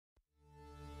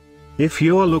If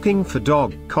you're looking for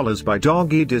dog collars by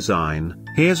Doggy Design,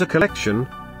 here's a collection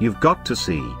you've got to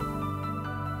see.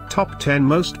 Top 10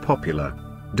 most popular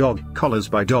dog collars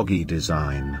by Doggy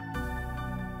Design.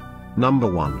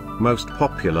 Number 1, most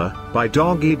popular by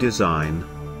Doggy Design.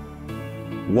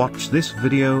 Watch this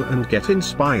video and get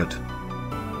inspired.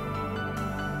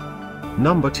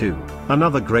 Number 2,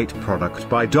 another great product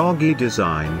by Doggy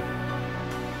Design.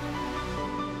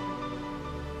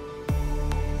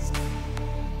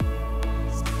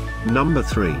 Number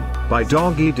 3, by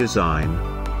Doggy Design.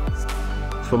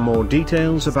 For more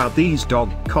details about these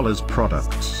dog collars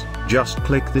products, just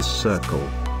click this circle.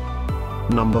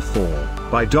 Number 4,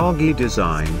 by Doggy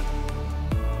Design.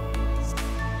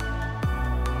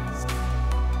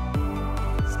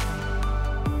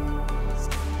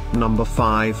 Number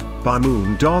 5, by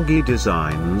Moon Doggy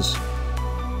Designs.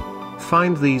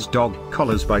 Find these dog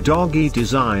collars by Doggy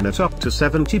Design at up to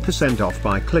 70% off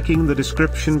by clicking the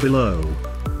description below.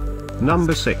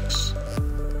 Number 6.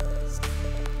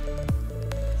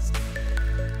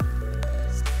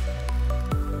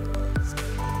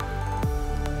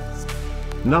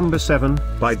 Number 7,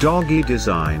 by Doggy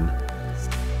Design.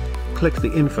 Click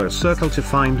the info circle to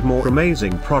find more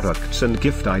amazing products and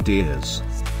gift ideas.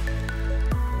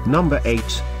 Number 8.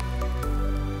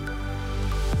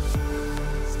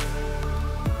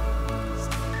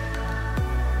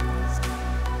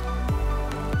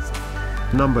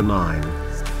 Number 9.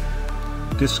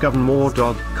 Discover more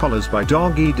dog collars by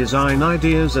Doggy Design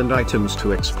ideas and items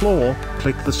to explore,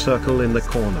 click the circle in the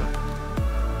corner.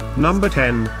 Number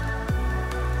 10.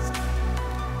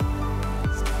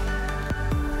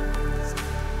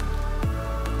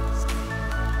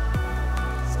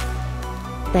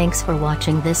 Thanks for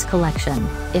watching this collection.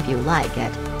 If you like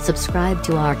it, subscribe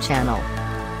to our channel.